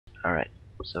Alright,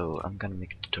 so I'm gonna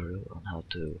make a tutorial on how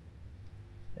to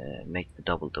make the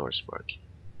double doors work.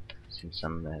 Seen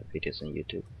some videos on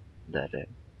YouTube that,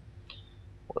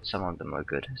 well, some of them are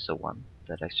good, so one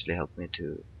that actually helped me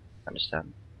to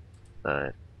understand,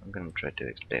 but I'm gonna try to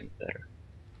explain it better,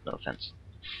 no offense.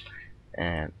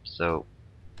 So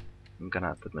I'm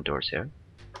gonna put my doors here,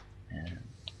 and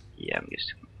yeah, I'm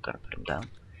just gonna put them down.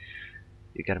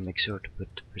 You gotta make sure to put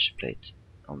the pressure plate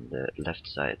on the left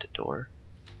side door,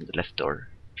 the left door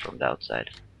from the outside.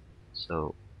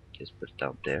 So just put it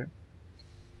down there,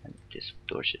 and this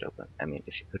door should open. I mean,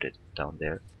 if you put it down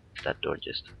there, that door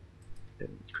just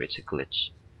creates a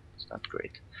glitch. It's not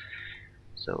great.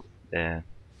 So I'm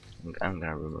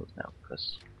gonna remove now,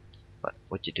 because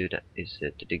what you do that is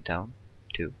to dig down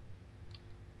too,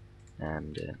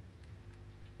 and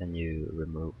then you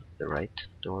remove the right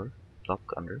door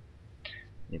block under.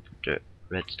 You put the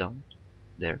redstone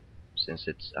there, since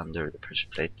it's under the pressure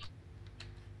plate,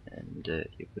 and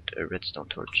you put a redstone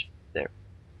torch there,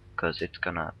 because it's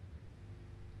gonna,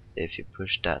 if you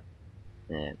push that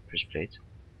pressure plate,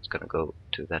 it's gonna go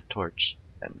to that torch,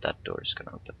 and that door is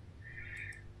gonna open.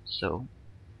 So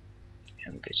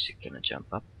I'm just gonna jump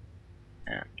up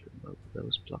and remove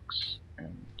those blocks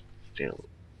and fill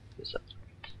this up.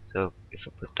 So if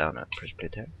I put down a pressure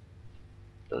plate there,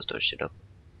 those doors should open.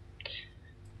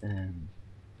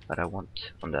 But I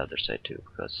want on the other side too,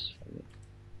 because I mean,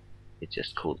 it's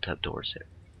just cool to have doors here.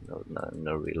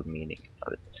 No real meaning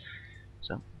of it.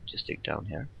 So just dig down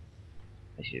here,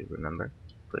 as you remember.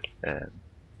 Put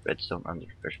redstone under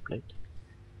the pressure plate.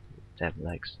 10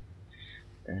 legs.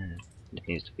 It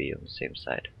needs to be on the same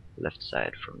side. Left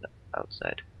side from the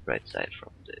outside, right side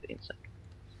from the inside.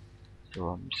 So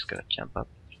I'm just gonna jump up.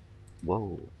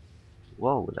 Whoa,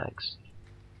 whoa, legs.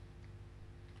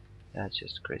 That's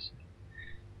just crazy.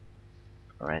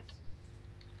 Alright,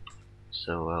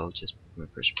 so I'll just put my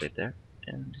pressure plate there,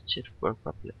 and it should work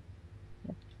properly.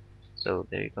 Yeah. So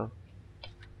there you go.